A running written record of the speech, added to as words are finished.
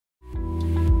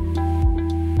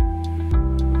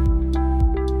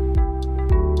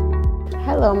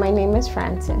Hello, my name is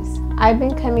Frances. I've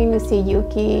been coming to see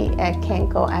Yuki at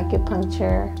Kenkou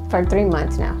Acupuncture for 3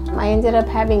 months now. I ended up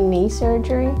having knee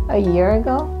surgery a year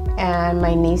ago, and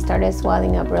my knee started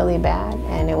swelling up really bad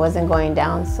and it wasn't going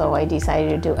down, so I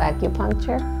decided to do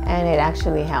acupuncture, and it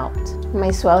actually helped. My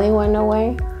swelling went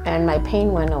away and my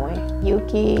pain went away.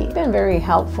 Yuki's been very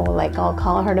helpful. Like, I'll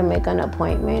call her to make an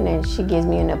appointment and she gives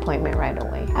me an appointment right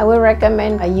away. I would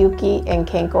recommend a Yuki and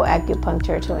Kenkou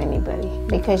Acupuncture to anybody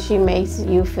because she makes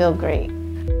you feel great.